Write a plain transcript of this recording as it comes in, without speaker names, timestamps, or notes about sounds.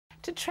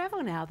to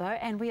travel now though,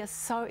 and we are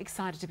so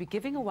excited to be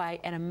giving away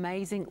an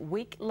amazing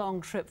week-long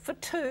trip for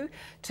two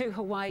to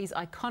Hawaii's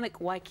iconic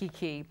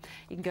Waikiki.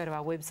 You can go to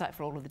our website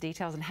for all of the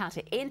details on how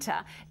to enter.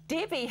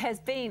 Debbie has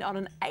been on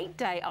an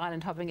 8-day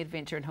island hopping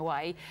adventure in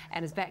Hawaii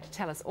and is back to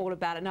tell us all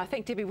about it. Now I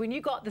think, Debbie, when you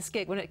got this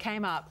gig, when it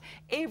came up,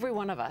 every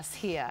one of us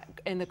here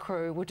in the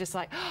crew were just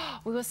like, oh,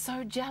 we were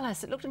so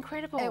jealous. It looked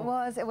incredible. It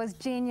was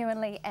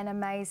genuinely an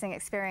amazing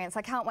experience.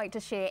 I can't wait to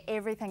share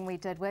everything we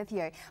did with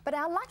you. But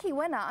our lucky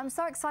winner, I'm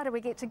so excited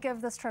we get to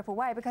give this trip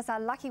away because our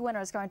lucky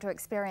winner is going to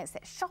experience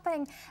that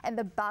shopping and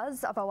the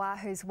buzz of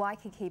Oahu's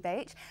Waikiki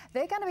Beach.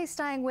 They're going to be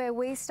staying where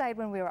we stayed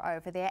when we were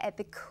over there at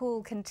the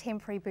cool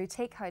contemporary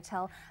boutique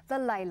hotel, the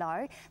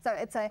Luau. So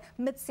it's a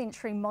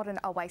mid-century modern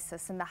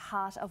oasis in the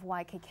heart of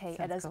Waikiki.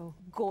 It is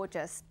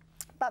gorgeous.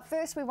 But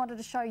first we wanted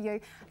to show you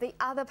the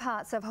other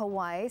parts of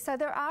Hawaii. So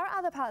there are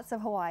other parts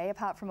of Hawaii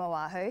apart from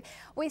Oahu.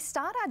 We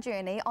start our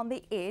journey on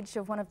the edge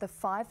of one of the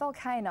 5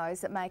 volcanoes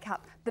that make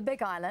up the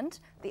big island,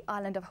 the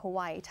island of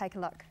Hawaii. Take a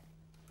look.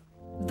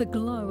 The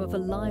glow of a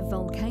live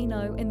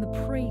volcano in the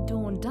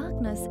pre-dawn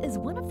darkness is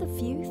one of the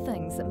few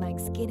things that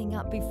makes getting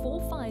up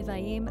before 5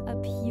 a.m. a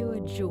pure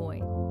joy.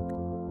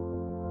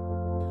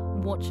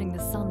 Watching the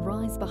sun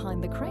rise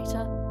behind the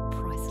crater,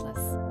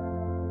 priceless.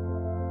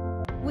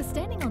 We're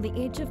standing on the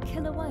edge of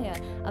Kilauea,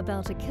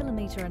 about 1.5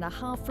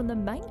 kilometres from the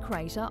main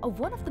crater of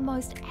one of the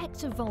most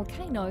active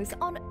volcanoes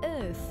on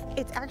Earth.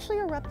 It's actually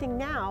erupting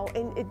now,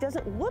 and it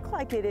doesn't look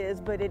like it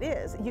is, but it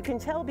is. You can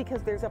tell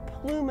because there's a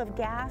plume of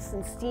gas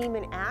and steam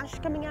and ash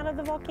coming out of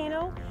the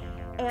volcano.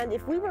 And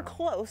if we were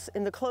close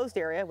in the closed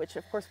area, which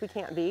of course we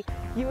can't be,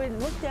 you would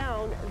look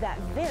down that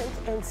vent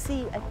and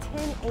see a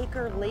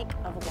 10-acre lake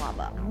of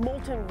lava,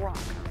 molten rock,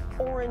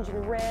 orange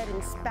and red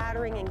and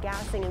spattering and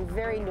gassing and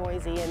very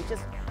noisy and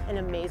just an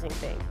amazing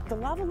thing. The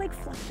lava lake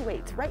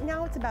fluctuates. Right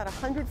now it's about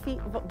 100 feet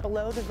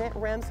below the vent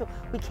rim, so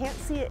we can't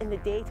see it in the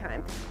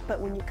daytime.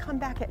 But when you come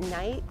back at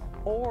night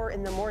or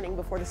in the morning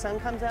before the sun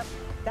comes up,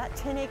 that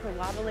 10-acre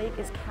lava lake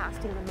is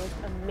casting the most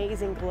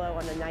amazing glow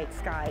on the night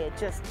sky.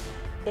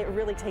 It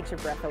really takes your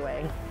breath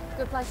away.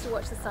 Good place to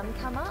watch the sun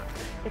come up.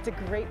 It's a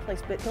great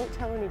place, but don't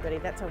tell anybody.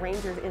 That's a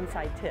ranger's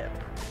inside tip.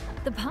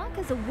 The park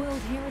is a World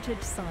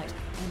Heritage Site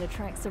and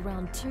attracts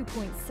around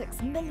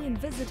 2.6 million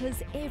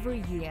visitors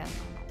every year.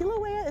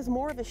 Kilauea is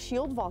more of a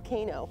shield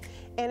volcano,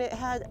 and it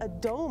had a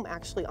dome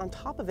actually on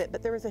top of it,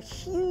 but there was a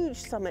huge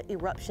summit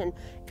eruption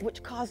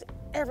which caused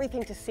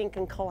everything to sink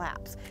and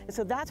collapse. And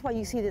so that's why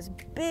you see this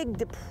big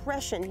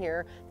depression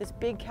here, this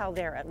big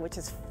caldera, which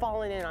has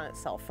fallen in on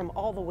itself from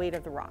all the weight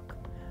of the rock.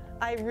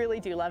 I really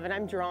do love it.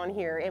 I'm drawn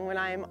here, and when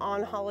I'm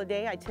on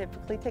holiday, I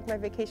typically take my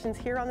vacations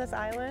here on this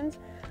island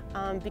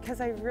because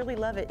I really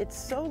love it. It's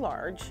so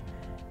large,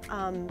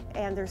 and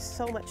there's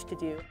so much to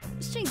do.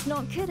 She's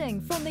not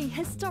kidding. From the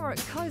historic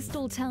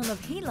coastal town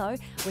of Hilo,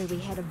 where we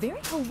had a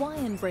very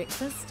Hawaiian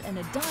breakfast in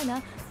a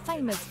diner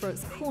famous for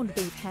its corned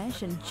beef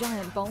hash and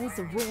giant bowls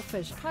of raw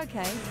fish poke.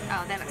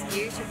 Oh, that looks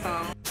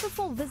beautiful.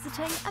 Before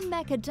visiting a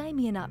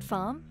macadamia nut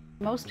farm.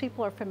 Most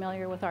people are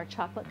familiar with our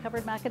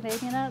chocolate-covered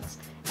macadamia nuts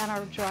and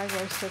our dry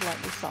roasted,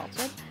 lightly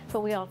salted.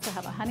 But we also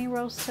have a honey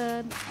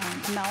roasted,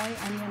 maui,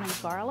 onion,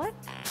 and garlic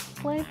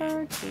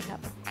flavored. We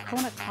have a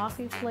coconut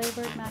coffee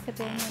flavored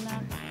macadamia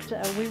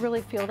nut. We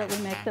really feel that we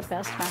make the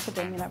best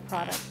macadamia nut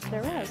product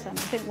there is. And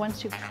I think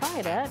once you've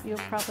tried it, you'll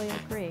probably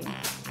agree.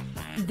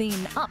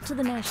 Then up to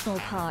the national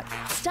park,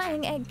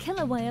 staying at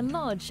Kilauea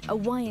Lodge, a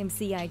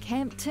YMCA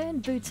camp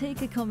turned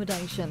boutique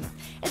accommodation.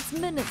 It's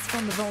minutes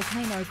from the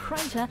volcano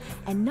crater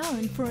and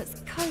known for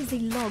its cosy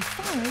log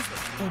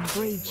fires and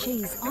brie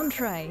cheese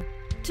entree.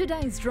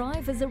 Today's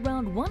drive is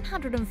around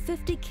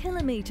 150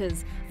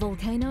 kilometres,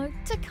 volcano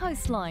to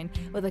coastline,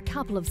 with a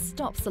couple of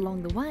stops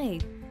along the way.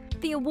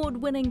 The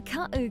award-winning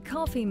Ka'u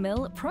coffee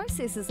mill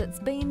processes its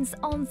beans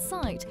on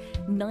site.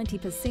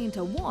 90%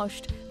 are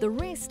washed, the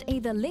rest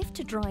either left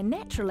to dry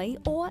naturally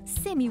or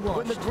semi-washed.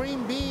 When the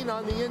green bean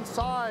on the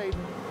inside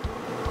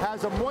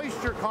has a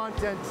moisture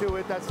content to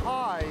it that's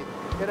high,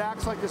 it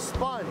acts like a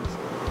sponge.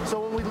 So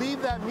when we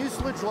leave that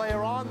mucilage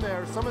layer on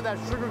there, some of that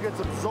sugar gets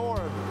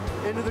absorbed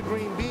into the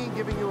green bean,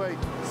 giving you a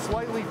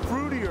slightly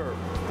fruitier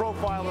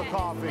profile of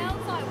coffee. It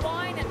smells like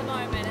wine at the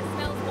moment. It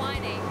smells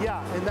winey.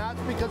 Yeah, and that's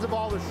because of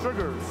all the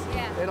sugars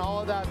and all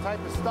of that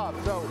type of stuff.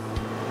 So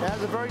it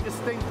has a very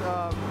distinct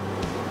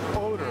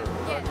odor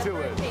to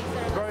it,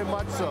 very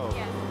much so.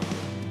 Yeah.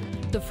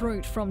 The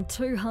fruit from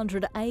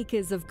 200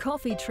 acres of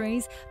coffee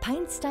trees,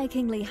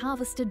 painstakingly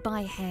harvested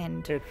by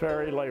hand. It's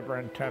very labor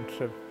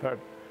intensive, but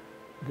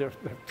there's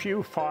a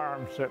few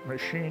farms that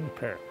machine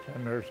pick,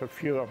 and there's a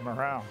few of them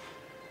around.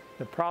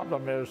 The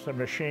problem is the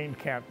machine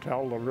can't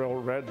tell the real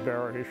red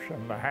berries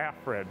from the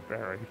half-red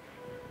berries,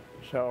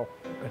 so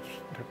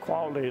the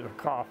quality of the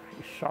coffee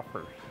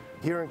suffers.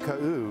 Here in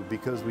Ka'u,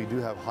 because we do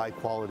have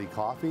high-quality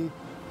coffee,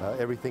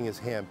 everything is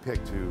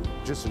hand-picked to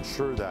just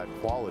ensure that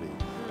quality.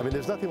 I mean,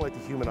 there's nothing like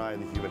the human eye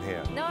and the human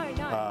hand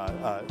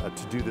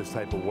to do this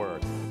type of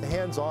work.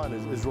 Hands-on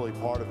is really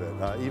part of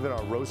it. Even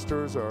our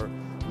roasters are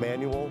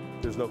manual.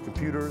 There's no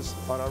computers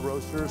on our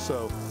roasters,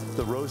 so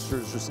the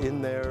roaster's just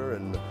in there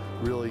and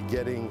really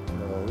getting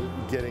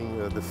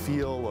the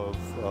feel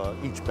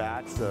of each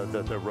batch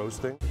that they're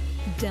roasting.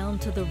 Down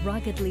to the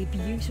ruggedly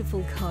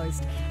beautiful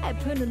coast, at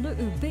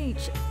Punaluu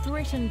Beach,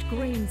 threatened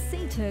green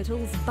sea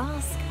turtles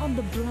bask on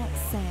the black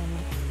sand.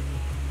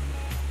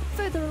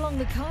 Further along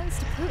the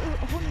coast,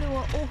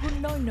 Pu'uhonua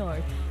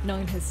Ohunono,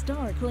 known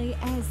historically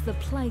as the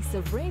place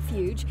of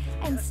refuge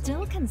and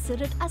still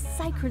considered a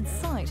sacred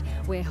site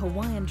where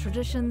Hawaiian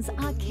traditions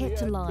are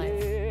kept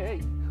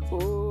alive.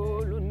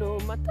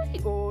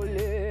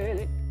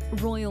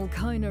 Royal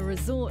Kona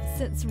Resort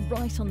sits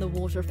right on the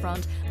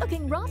waterfront,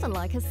 looking rather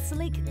like a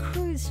sleek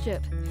cruise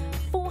ship.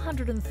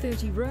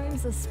 430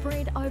 rooms are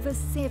spread over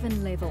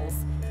 7 levels.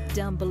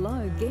 Down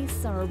below,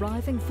 guests are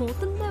arriving for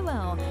the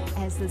luau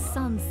as the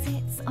sun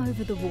sets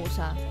over the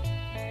water.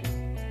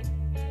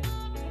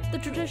 The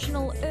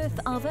traditional earth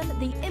oven,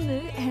 the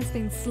imu, has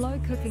been slow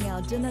cooking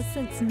our dinner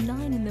since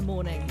 9 in the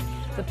morning.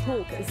 The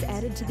pork is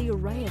added to the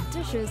array of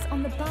dishes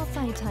on the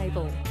buffet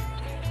table.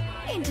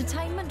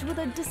 Entertainment with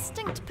a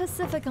distinct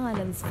Pacific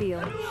Islands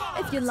feel.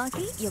 If you're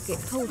lucky, you'll get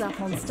pulled up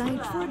on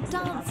stage for a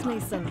dance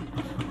lesson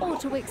or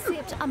to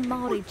accept a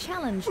Māori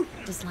challenge,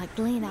 just like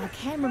Glenn, our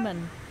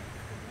cameraman.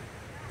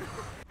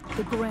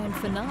 The grand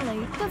finale,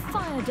 the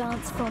fire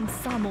dance from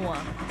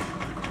Samoa.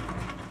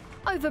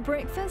 Over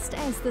breakfast,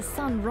 as the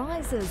sun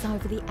rises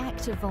over the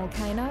active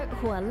volcano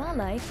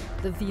Hualale,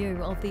 the view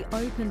of the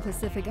open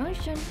Pacific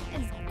Ocean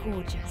is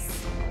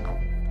gorgeous.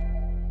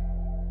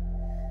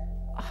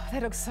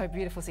 That looks so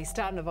beautiful. So you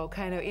start in a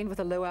volcano, end with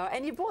a luau,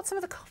 and you brought some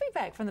of the coffee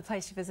back from the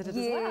place you visited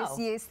as well.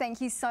 Yes,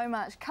 thank you so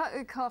much.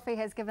 Ka'u Coffee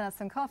has given us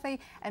some coffee,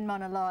 and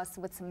Mauna Lois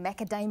with some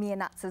macadamia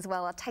nuts as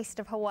well. A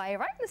taste of Hawaii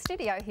right in the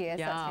studio here,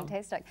 so it's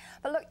fantastic.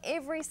 But look,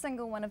 every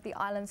single one of the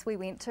islands we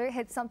went to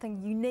had something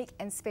unique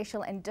and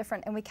special and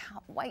different, and we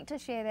can't wait to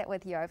share that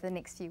with you over the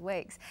next few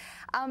weeks.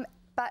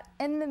 But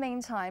in the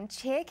meantime,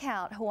 check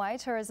out Hawaii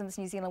Tourism's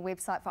New Zealand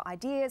website for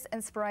ideas,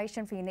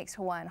 inspiration for your next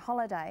Hawaiian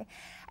holiday.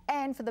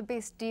 And for the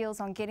best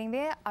deals on getting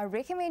there, I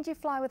recommend you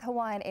fly with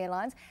Hawaiian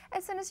Airlines.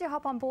 As soon as you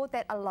hop on board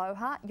that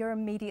Aloha, you're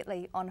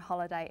immediately on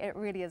holiday. It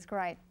really is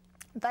great.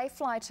 They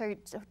fly to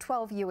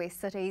 12 US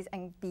cities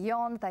and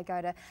beyond. They go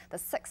to the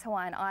 6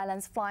 Hawaiian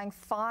islands, flying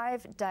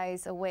 5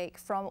 days a week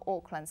from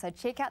Auckland. So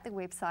check out the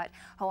website,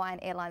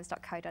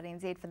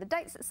 hawaiianairlines.co.nz, for the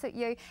dates that suit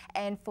you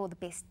and for the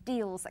best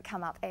deals that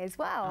come up as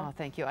well. Oh,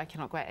 thank you. I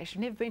cannot wait.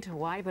 Actually, I've never been to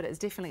Hawaii, but it's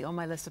definitely on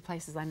my list of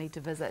places I need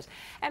to visit.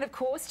 And of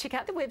course, check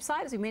out the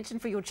website, as we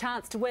mentioned, for your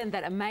chance to win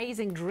that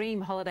amazing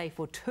dream holiday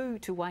for 2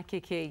 to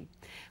Waikiki.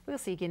 We'll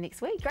see you again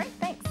next week. Great,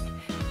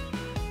 thanks.